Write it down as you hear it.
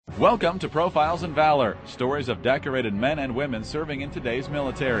Welcome to Profiles in Valor, stories of decorated men and women serving in today's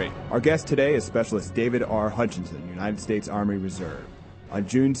military. Our guest today is Specialist David R. Hutchinson, United States Army Reserve. On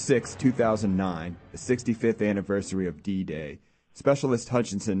June 6, 2009, the 65th anniversary of D-Day, Specialist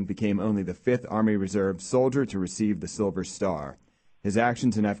Hutchinson became only the 5th Army Reserve soldier to receive the Silver Star. His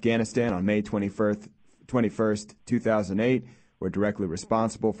actions in Afghanistan on May 21st, 2008, were directly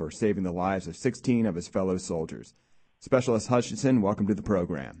responsible for saving the lives of 16 of his fellow soldiers. Specialist Hutchinson, welcome to the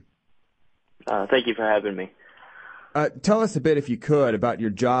program. Thank you for having me. Tell us a bit, if you could, about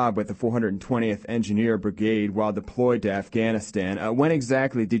your job with the 420th Engineer Brigade while deployed to Afghanistan. When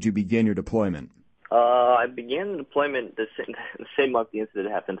exactly did you begin your deployment? I began the deployment the same month the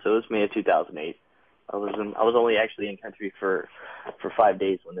incident happened, so it was May of 2008. I was only actually in country for 5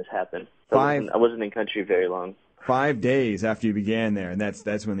 days when this happened. So I wasn't in country very long. 5 days after you began there, and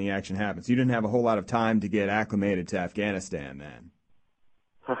that's when the action happened. So you didn't have a whole lot of time to get acclimated to Afghanistan then.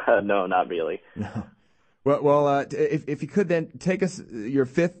 No, not really. No. Well, if you could then take us, your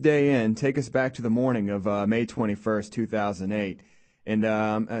 5th day in, take us back to the morning of May 21st, 2008, and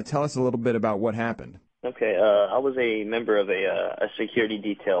tell us a little bit about what happened. Okay, I was a member of a security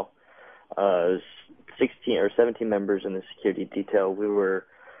detail. 16 or 17 members in the security detail. We were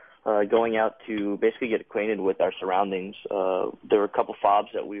going out to basically get acquainted with our surroundings. There were a couple fobs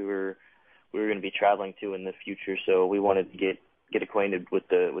that we were going to be traveling to in the future, so we wanted to get acquainted with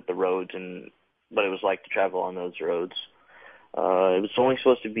the roads and what it was like to travel on those roads. It was only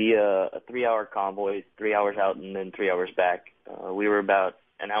supposed to be a 3-hour convoy, 3 hours out and then 3 hours back. We were about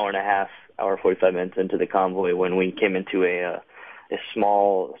an hour and a half, hour 45 minutes into the convoy when we came into a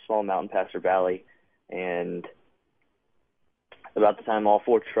small mountain pass or valley, and about the time all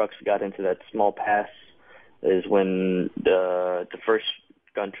 4 trucks got into that small pass is when the first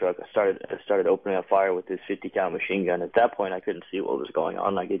gun truck started opening up fire with his 50 cal machine gun. At that point, I couldn't see what was going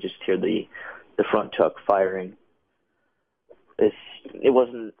on. I could just hear the front truck firing. It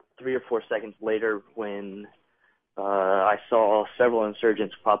wasn't 3 or 4 seconds later when I saw several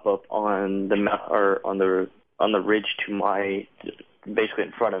insurgents pop up on the ridge to my, basically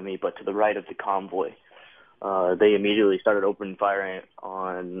in front of me, but to the right of the convoy. They immediately started opening fire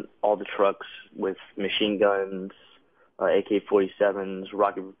on all the trucks with machine guns, AK-47s,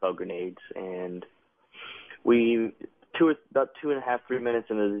 rocket propelled grenades, and about 2.5, 3 minutes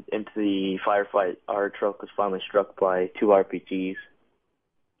into the firefight, our truck was finally struck by 2 RPGs.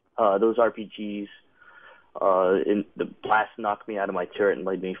 Those RPGs, the blast knocked me out of my turret and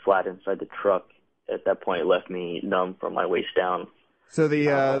laid me flat inside the truck. At that point, it left me numb from my waist down. So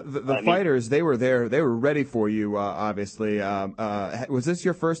the fighters, they were there, they were ready for you, obviously. Was this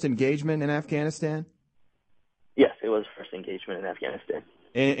your first engagement in Afghanistan? Yes, it was first engagement in Afghanistan.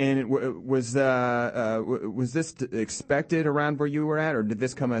 And was this expected around where you were at, or did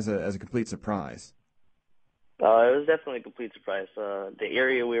this come as a complete surprise? It was definitely a complete surprise. The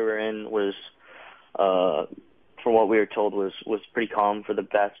area we were in was, from what we were told, was pretty calm for the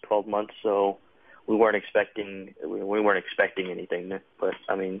past 12 months. So we weren't expecting anything. But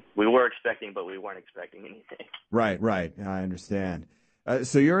I mean, we were expecting, but we weren't expecting anything. Right. I understand.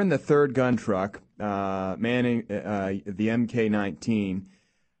 So you're in the 3rd gun truck, manning the MK-19,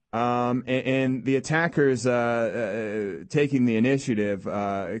 and the attackers taking the initiative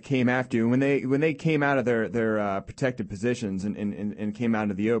came after you. When they came out of their protected positions and came out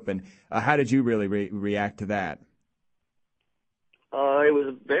into the open, how did you really react to that? It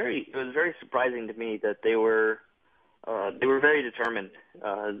was very surprising to me that they were very determined.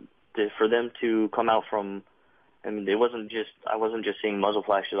 For them to come out from, I mean, I wasn't just seeing muzzle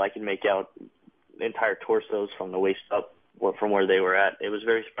flashes. I could make out entire torsos from the waist up from where they were at. It was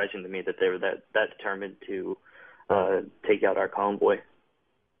very surprising to me that they were that determined to take out our convoy.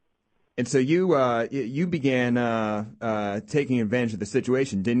 And so you began taking advantage of the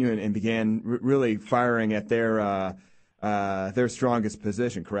situation, didn't you? And began really firing at their strongest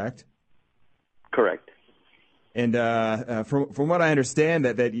position, correct? Correct. And from what I understand,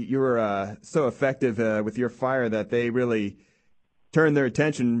 that you were so effective with your fire that they really turned their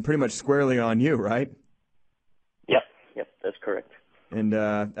attention pretty much squarely on you, right? Yep, that's correct. And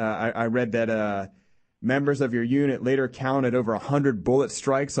I read that members of your unit later counted over 100 bullet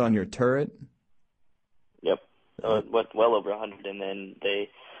strikes on your turret. Yep, well over 100, and then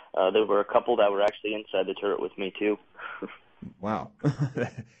there were a couple that were actually inside the turret with me too. Wow.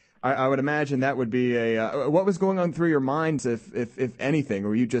 I would imagine that would be what was going on through your minds, if anything, or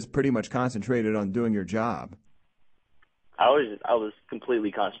were you just pretty much concentrated on doing your job? I was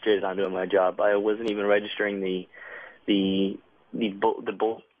completely concentrated on doing my job. I wasn't even registering the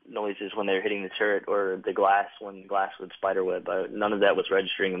noises when they were hitting the turret or the glass when the glass would spiderweb. None of that was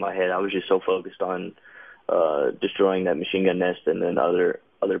registering in my head. I was just so focused on destroying that machine gun nest and then other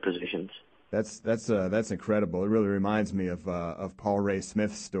positions. That's incredible. It really reminds me of Paul Ray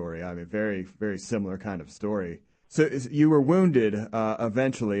Smith's story. I mean, very, very similar kind of story. So you were wounded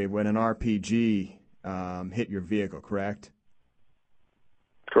eventually when an RPG hit your vehicle, correct?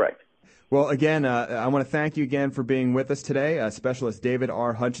 Correct. Well, again, I want to thank you again for being with us today. Specialist David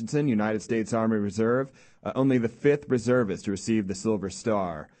R. Hutchinson, United States Army Reserve, only the 5th reservist to receive the Silver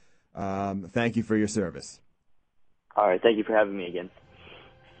Star. Thank you for your service. All right. Thank you for having me again.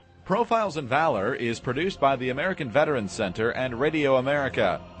 Profiles in Valor is produced by the American Veterans Center and Radio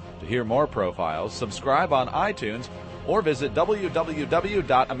America. To hear more profiles, subscribe on iTunes or visit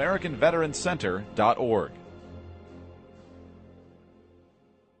www.americanveteranscenter.org.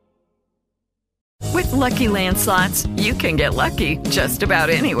 With Lucky Land Slots, you can get lucky just about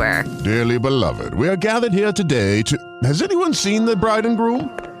anywhere. Dearly beloved, we are gathered here today to... Has anyone seen the bride and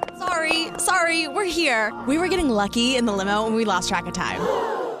groom? Sorry, we're here. We were getting lucky in the limo and we lost track of time.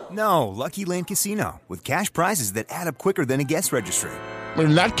 No, Lucky Land Casino, with cash prizes that add up quicker than a guest registry.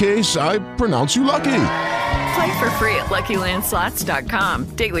 In that case, I pronounce you lucky. Play for free at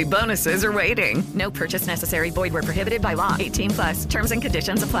LuckyLandSlots.com. Daily bonuses are waiting. No purchase necessary. Void where prohibited by law. 18+. Terms and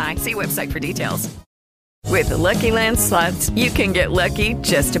conditions apply. See website for details. With Lucky Land Slots, you can get lucky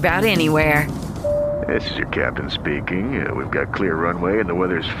just about anywhere. This is your captain speaking. We've got clear runway and the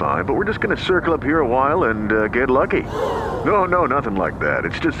weather's fine, but we're just going to circle up here a while and get lucky. No, nothing like that.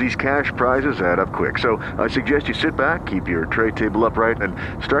 It's just these cash prizes add up quick. So I suggest you sit back, keep your tray table upright, and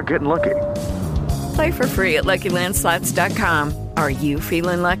start getting lucky. Play for free at LuckyLandSlots.com. Are you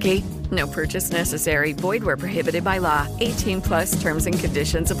feeling lucky? No purchase necessary. Void where prohibited by law. 18+. Terms and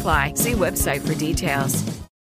conditions apply. See website for details.